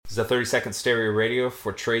This is a 30-second stereo radio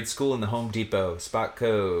for trade school in the Home Depot. Spot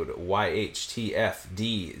code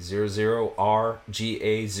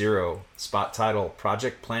YHTFD00RGA0. Spot title,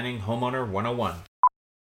 Project Planning Homeowner 101.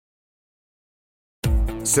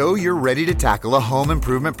 So you're ready to tackle a home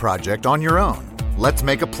improvement project on your own. Let's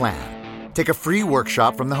make a plan. Take a free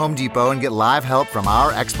workshop from the Home Depot and get live help from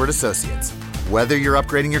our expert associates. Whether you're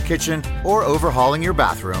upgrading your kitchen or overhauling your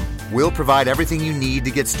bathroom, we'll provide everything you need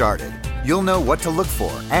to get started. You'll know what to look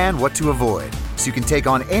for and what to avoid, so you can take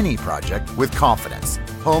on any project with confidence.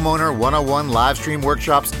 Homeowner 101 live stream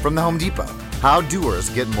workshops from the Home Depot. How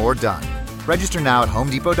doers get more done. Register now at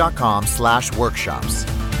homedepot.com/workshops.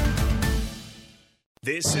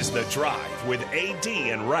 This is The Drive with AD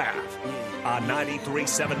and Rav on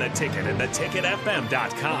 93.7 The Ticket and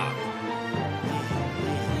theticketfm.com.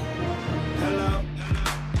 Hello.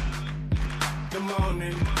 Good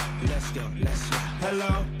morning. Let's go.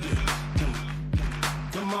 Hello.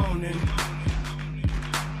 Good morning.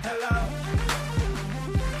 Hello.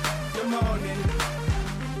 Good morning.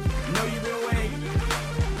 Know you've been waiting.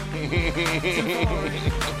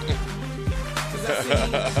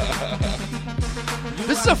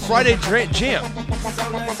 This is a Friday jam.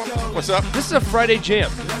 What's up? This is a Friday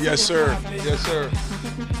jam. Yes, sir. Yes, sir.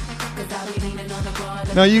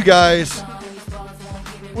 Now, you guys,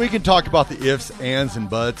 we can talk about the ifs, ands, and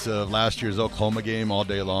buts of last year's Oklahoma game all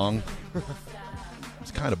day long. I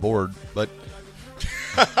was kind of bored, but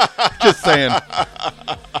just saying.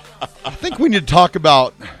 I think we need to talk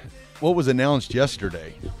about what was announced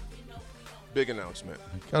yesterday. Big announcement.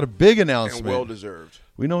 Got a big announcement. And well-deserved.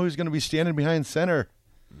 We know who's going to be standing behind center.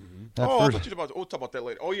 I thought you were we'll talk about that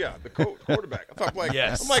later. Oh, yeah, the quarterback.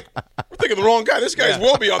 Yes. I'm like, we're thinking the wrong guy. This guy's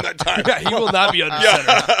well beyond that time. Yeah, he will not be under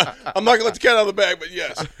center. I'm not going to let the cat out of the bag, but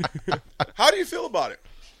yes. How do you feel about it?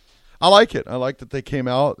 I like it. I like that they came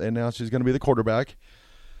out and announced she's going to be the quarterback.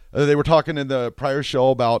 They were talking in the prior show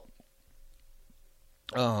about,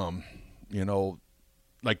 like the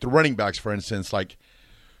running backs, for instance, like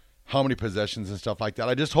how many possessions and stuff like that.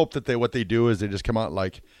 I just hope that what they do is they just come out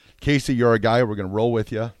like, Casey, you're a guy. We're going to roll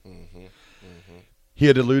with you.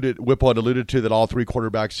 Whipple had alluded to that all three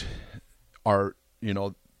quarterbacks are,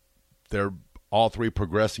 they're all three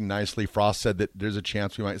progressing nicely. Frost said that there's a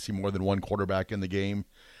chance we might see more than one quarterback in the game.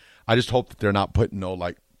 I just hope that they're not putting no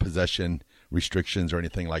possession restrictions or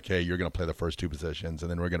anything like, hey, you're going to play the first two possessions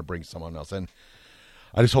and then we're going to bring someone else in.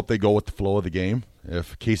 I just hope they go with the flow of the game.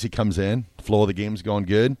 If Casey comes in, flow of the game's going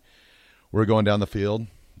good. We're going down the field,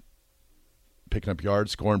 picking up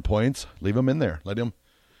yards, scoring points. Leave him in there. Let him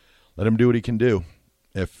do what he can do.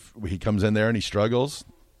 If he comes in there and he struggles,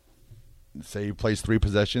 say he plays three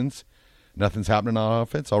possessions, nothing's happening on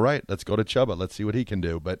offense, all right, let's go to Chuba. Let's see what he can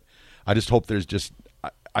do. But I just hope there's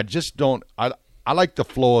I like the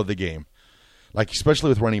flow of the game, like especially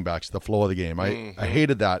with running backs, the flow of the game. I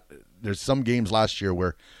hated that. There's some games last year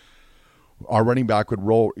where our running back would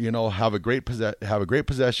roll, have a great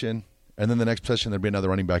possession, and then the next possession there'd be another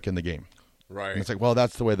running back in the game. Right. And it's like, well,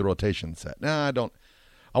 that's the way the rotation's set. Nah, I don't.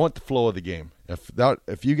 I want the flow of the game. If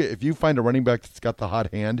you find a running back that's got the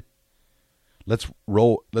hot hand, let's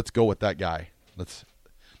roll. Let's go with that guy. Let's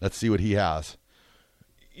see what he has.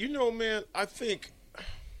 Man, I think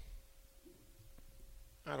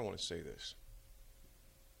I don't want to say this.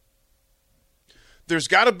 There's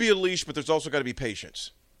got to be a leash, but there's also got to be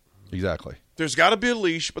patience. Exactly. There's got to be a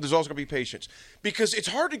leash, but there's also got to be patience. Because it's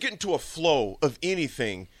hard to get into a flow of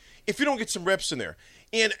anything if you don't get some reps in there.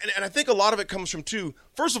 And I think a lot of it comes from, too,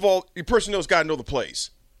 first of all, your personnel's got to know the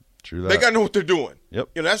plays. True that. They got to know what they're doing. Yep.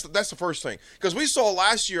 That's the first thing. Because we saw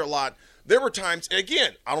last year a lot. There were times, and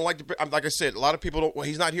again, I don't like I said, a lot of people don't, well,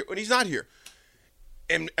 he's not here, and he's not here.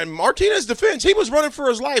 And Martinez's defense, he was running for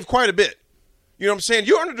his life quite a bit. You know what I'm saying?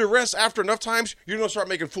 You're under duress after enough times, you're going to start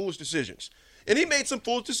making foolish decisions. And he made some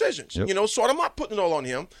foolish decisions, Yep. So I'm not putting it all on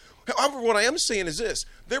him. However, what I am saying is this.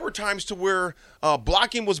 There were times to where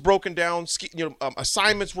blocking was broken down,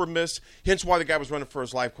 assignments were missed, hence why the guy was running for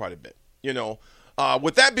his life quite a bit.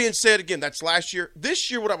 With that being said, again, that's last year.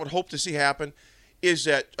 This year, what I would hope to see happen is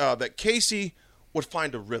that Casey would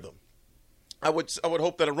find a rhythm. I would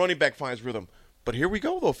hope that a running back finds rhythm. But here we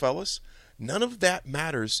go, though, fellas. None of that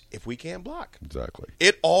matters if we can't block. Exactly.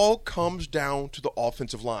 It all comes down to the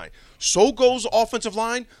offensive line. So goes the offensive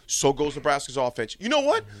line, so goes Nebraska's offense. You know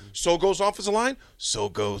what? So goes the offensive line, so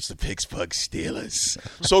goes the Pittsburgh Steelers.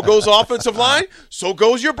 So goes the offensive line, so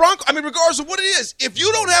goes your Broncos. I mean, regardless of what it is, if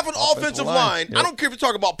you don't have an offensive line, yep. I don't care if you're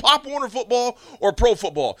talking about Pop Warner football or pro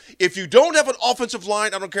football. If you don't have an offensive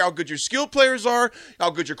line, I don't care how good your skilled players are, how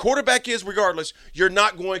good your quarterback is, regardless, you're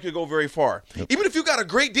not going to go very far. Yep. Even if you got a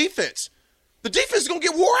great defense, the defense is going to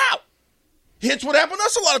get wore out. Hence what happened to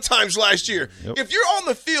us a lot of times last year. Yep. If you're on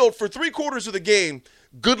the field for 3/4 of the game,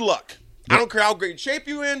 good luck. I don't care how great shape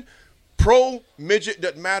you in. Pro, midget,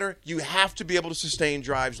 doesn't matter. You have to be able to sustain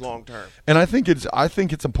drives long term. And I think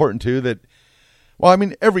it's important too that, well, I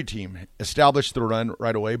mean, every team established the run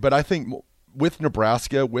right away, but I think with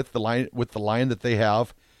Nebraska, with the line that they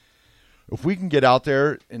have, if we can get out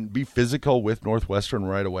there and be physical with Northwestern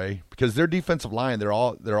right away, because their defensive line, they're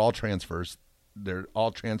all transfers, they're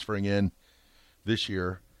all transferring in this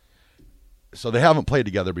year, so they haven't played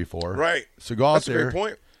together before. Right. So go out That's there, a great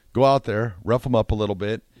point. go out there, rough them up a little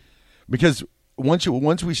bit, because once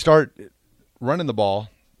we start running the ball,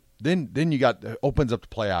 then you got opens up the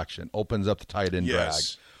play action, opens up the tight end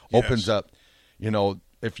Yes. drag, opens up,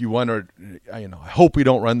 if you want to, I hope we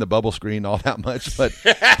don't run the bubble screen all that much, but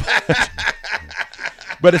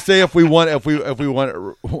but say if we want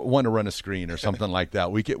to run a screen or something like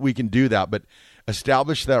that, we can do that, but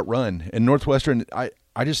establish that run. And Northwestern, I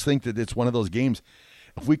just think that it's one of those games.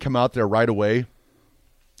 If we come out there right away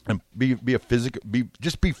and be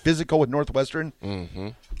physical with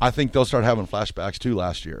Northwestern, I think they'll start having flashbacks too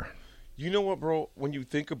last year. You know what, bro? When you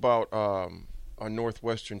think about on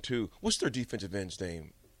Northwestern too, what's their defensive end's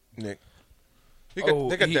name, Nick? They got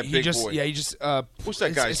that big boy. Yeah, he just. What's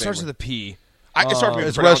that guy's name? It starts with a P. It's hard for me to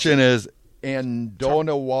His pronounce Russian it. is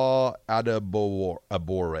Andonawa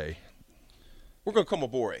Adabore. We're gonna come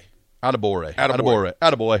Abore. Attaboy.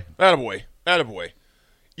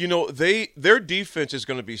 You know, their defense is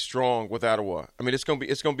going to be strong with Ottawa. I mean, they're going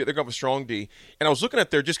to have a strong D. And I was looking at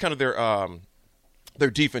their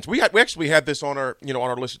defense. We actually had this on our on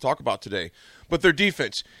our list to talk about today. But their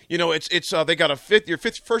defense, it's they got a their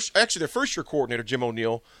first year coordinator, Jim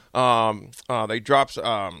O'Neill.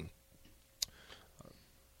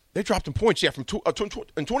 They dropped in points, from in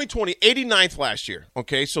 2020, 89th last year.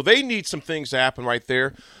 Okay, so they need some things to happen right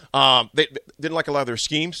there. They didn't like a lot of their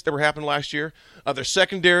schemes that were happening last year. Their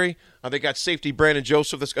secondary, they got safety Brandon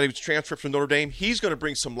Joseph. This guy was transferred from Notre Dame. He's going to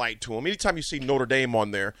bring some light to him. Anytime you see Notre Dame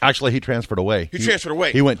on there, Actually, he transferred away.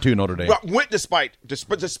 He went to Notre Dame. Well, went despite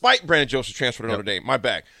Brandon Joseph transferred to Notre Dame. My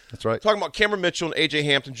bad. That's right. Talking about Cameron Mitchell and A.J.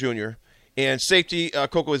 Hampton Jr. and safety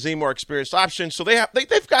Coco Azim are experienced options. So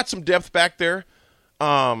they've got some depth back there.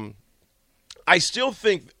 I still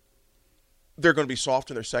think they're going to be soft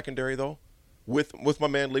in their secondary, though, with my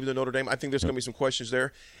man leaving the Notre Dame. I think there's going to be some questions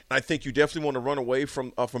there. And I think you definitely want to run away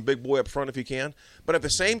from Big Boy up front if you can. But at the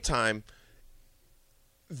same time,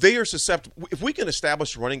 they are susceptible. If we can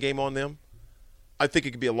establish a running game on them, I think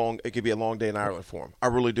it could be a long day in Ireland for them. I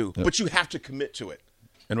really do. Yep. But you have to commit to it.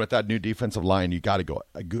 And with that new defensive line, you got to go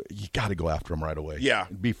after them right away. Yeah,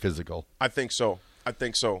 be physical. I think so.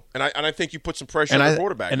 And I think you put some pressure on the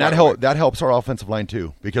quarterback. And that helps our offensive line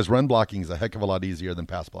too, because run blocking is a heck of a lot easier than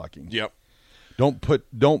pass blocking. Yep. Don't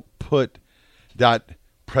put that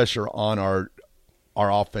pressure on our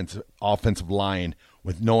offensive line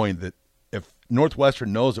with knowing that if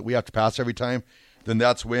Northwestern knows that we have to pass every time, then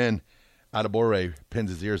that's when Adabore pins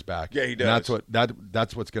his ears back. Yeah, he does. And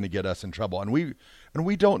that's what's going to get us in trouble. And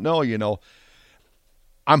we don't know,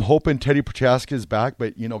 I'm hoping Teddy Prochaska is back,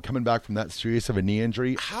 but coming back from that serious of a knee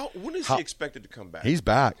injury, when is he expected to come back? He's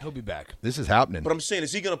back. He'll be back. This is happening. But I'm saying,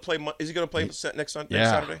 is he going to play? Is he going to play next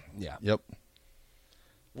Saturday? Yeah. Yep.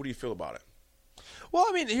 What do you feel about it? Well,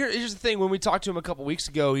 I mean, here's the thing. When we talked to him a couple weeks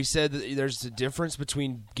ago, he said that there's a difference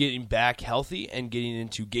between getting back healthy and getting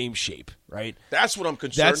into game shape, right? That's what I'm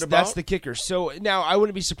concerned about. That's the kicker. So now I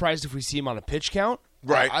wouldn't be surprised if we see him on a pitch count.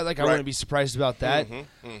 Right. I wouldn't be surprised about that.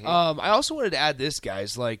 I also wanted to add this,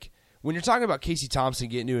 guys. Like, when you're talking about Casey Thompson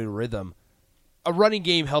getting into a rhythm, a running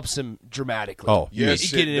game helps him dramatically. Oh, yes,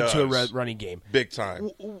 getting it into does. a running game. Big time.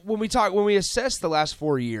 When we assess the last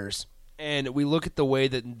 4 years and we look at the way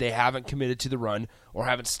that they haven't committed to the run or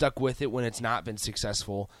haven't stuck with it when it's not been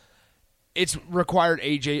successful, it's required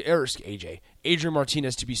Adrian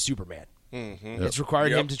Martinez to be Superman. Mm-hmm. It's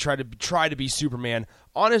required him to try to be Superman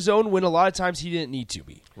on his own when a lot of times he didn't need to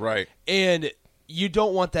be. Right. And you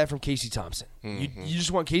don't want that from Casey Thompson. Mm-hmm. You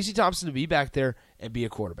just want Casey Thompson to be back there and be a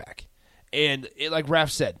quarterback. And like Raph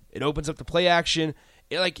said, it opens up the play action.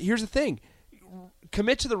 Here's the thing.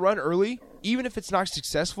 Commit to the run early, even if it's not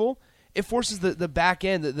successful. It forces the back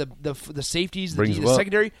end, the safeties, the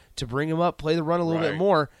secondary to bring him up, play the run a little bit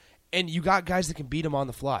more. And you got guys that can beat him on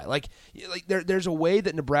the fly. There's a way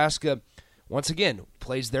that Nebraska, once again,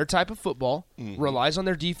 plays their type of football, relies on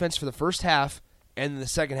their defense for the first half, and in the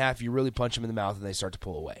second half, you really punch them in the mouth and they start to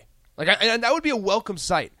pull away. And that would be a welcome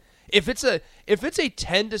sight. If it's a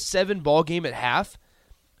 10-7 ball game at half,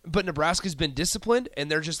 but Nebraska's been disciplined and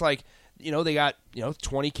they're just they got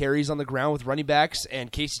 20 carries on the ground with running backs, and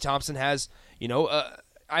Casey Thompson has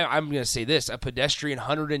I'm going to say this, a pedestrian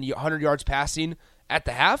 100 yards passing at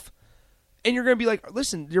the half, and you're going to be like,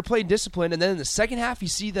 listen, you're playing discipline, and then in the second half you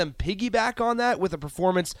see them piggyback on that with a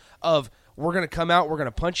performance of, we're going to come out, we're going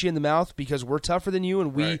to punch you in the mouth because we're tougher than you,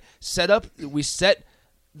 and we set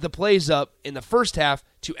the plays up in the first half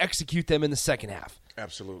to execute them in the second half.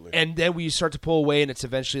 Absolutely. And then we start to pull away, and it's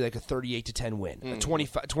eventually like a 38-10 win, a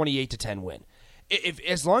 28-10 win. If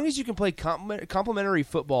as long as you can play complementary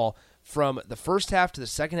football from the first half to the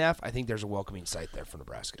second half, I think there's a welcoming sight there for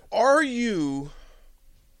Nebraska. Are you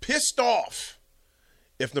pissed off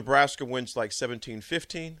if Nebraska wins like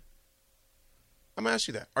 17-15? I'm going to ask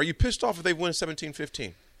you that. Are you pissed off if they win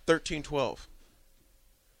 17-15, 13-12,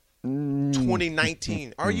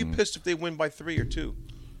 2019? Are you pissed if they win by 3 or 2?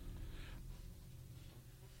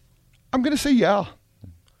 I'm going to say yeah.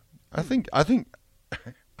 I think I'm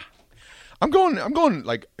going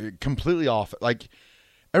like completely off. Like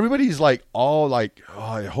everybody's like all like, oh,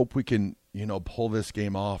 I hope we can, pull this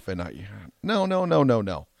game off. And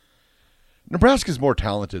no. Nebraska's more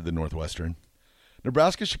talented than Northwestern.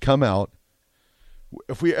 Nebraska should come out.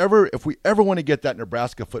 If we ever want to get that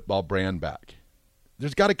Nebraska football brand back,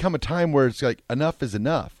 there's got to come a time where it's like enough is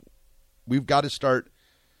enough. We've got to start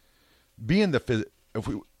being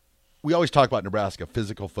we always talk about Nebraska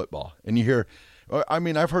physical football, and you hear,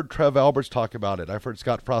 I've heard Trev Alberts talk about it. I've heard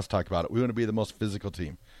Scott Frost talk about it. We want to be the most physical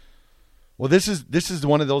team. Well, this is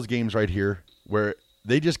one of those games right here where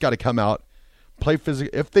they just got to come out, play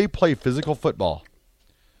physical. If they play physical football,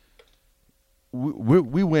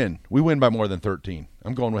 we win. We win by more than 13.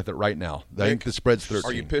 I'm going with it right now. I think the spread's 13.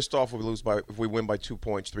 Are you pissed off if we win by 2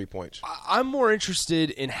 points, 3 points? I'm more interested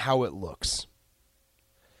in how it looks.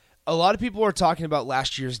 A lot of people are talking about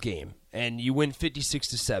last year's game, and you win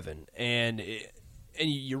 56-7, and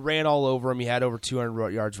you ran all over them. You had over 200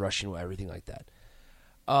 yards rushing, everything like that.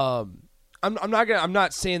 I'm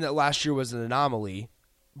not saying that last year was an anomaly,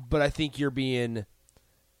 but I think you're being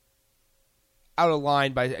out of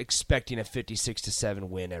line by expecting a 56-7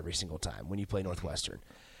 win every single time when you play Northwestern.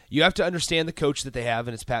 You have to understand the coach that they have,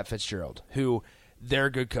 and it's Pat Fitzgerald, who they're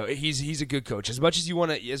a good coach. He's a good coach. As much as you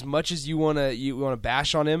want to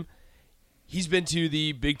bash on him, he's been to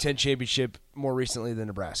the Big Ten championship more recently than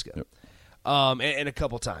Nebraska, yep. And a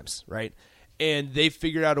couple times, right? And they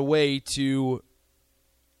figured out a way to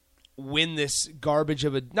win this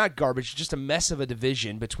just a mess of a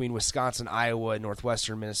division between Wisconsin, Iowa,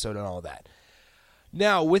 Northwestern, Minnesota, and all that.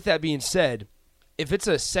 Now, with that being said, if it's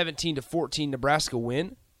a 17-14 Nebraska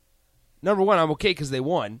win, number one, I'm okay because they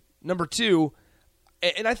won. Number two,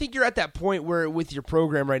 and I think you're at that point where with your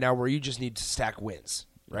program right now where you just need to stack wins,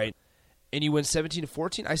 right? And you win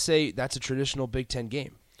 17-14, I say that's a traditional Big Ten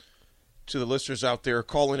game. To the listeners out there,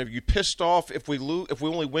 call in. Are you pissed off if we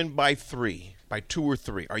only win by 3, by 2 or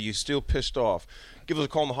 3? Are you still pissed off? Give us a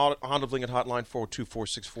call on the Honda of Lincoln hotline,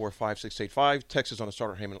 402-464-5685. Text us on the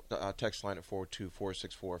Starter Heyman text line at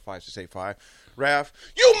 402-464-5685. Raph,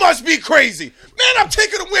 you must be crazy. Man, I'm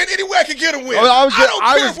taking a win any way I can get a win. I don't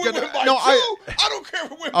care if we win by 2. I don't care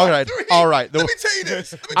if we win by 3. All right. Let me tell you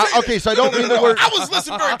this. Okay, so I don't mean the word. I was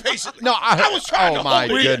listening very patiently. I was trying to hold it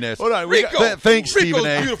in. Oh, my goodness. Hold on. Rico, thanks, Stephen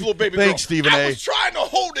A. Beautiful baby girl. Thanks, Stephen A. I was trying to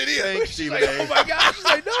hold it in. Thanks, Stephen A. Oh, my gosh. She's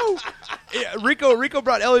like, no. Yeah, Rico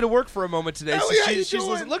brought Ellie to work for a moment today. Ellie, so how you she's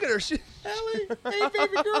doing? listening. Look at her. Ellie, hey,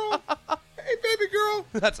 baby girl. Hey, baby girl.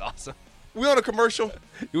 That's awesome. We on a commercial?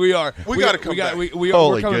 We are. We got to come back. We're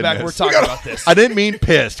Holy coming back. goodness. We're talking about this. I didn't mean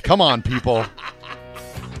pissed. Come on, people.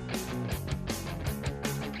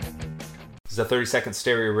 This is a 30-second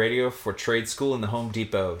stereo radio for trade school in the Home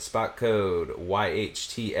Depot. Spot code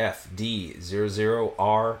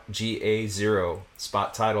YHTFD00RGA0.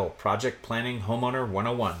 Spot title, Project Planning Homeowner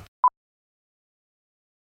 101.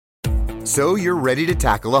 So you're ready to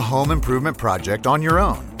tackle a home improvement project on your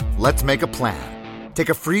own. Let's make a plan. Take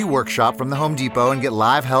a free workshop from the Home Depot and get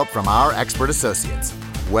live help from our expert associates.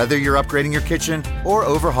 Whether you're upgrading your kitchen or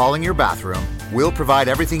overhauling your bathroom, we'll provide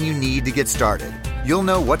everything you need to get started. You'll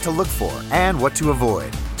know what to look for and what to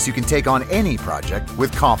avoid, so you can take on any project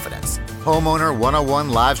with confidence. Homeowner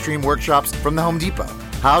 101 live stream workshops from the Home Depot.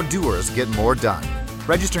 How doers get more done.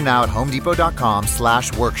 Register now at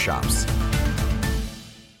homedepot.com/workshops.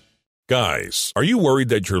 Guys, are you worried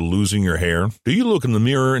that you're losing your hair? Do you look in the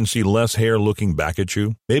mirror and see less hair looking back at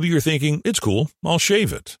you? Maybe you're thinking, it's cool, I'll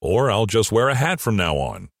shave it. Or I'll just wear a hat from now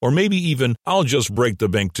on. Or maybe even, I'll just break the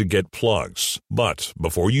bank to get plugs. But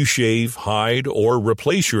before you shave, hide, or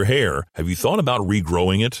replace your hair, have you thought about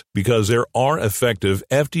regrowing it? Because there are effective,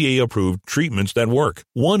 FDA-approved treatments that work.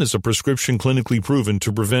 One is a prescription clinically proven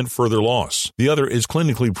to prevent further loss. The other is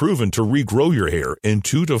clinically proven to regrow your hair in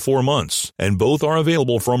 2 to 4 months. And both are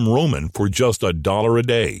available from Roman, Roman for just $1 a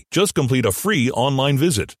day. Just complete a free online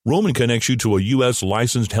visit. Roman connects you to a U.S.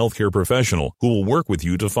 licensed healthcare professional who will work with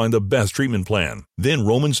you to find the best treatment plan. Then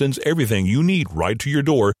Roman sends everything you need right to your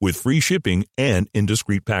door with free shipping and in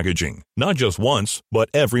discreet packaging. Not just once, but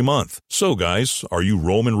every month. So guys, are you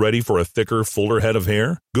Roman ready for a thicker, fuller head of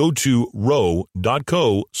hair? Go to ro.co/regrow.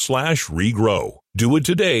 Do it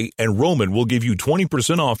today, and Roman will give you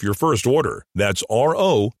 20% off your first order. That's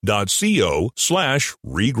ro.co/regrow.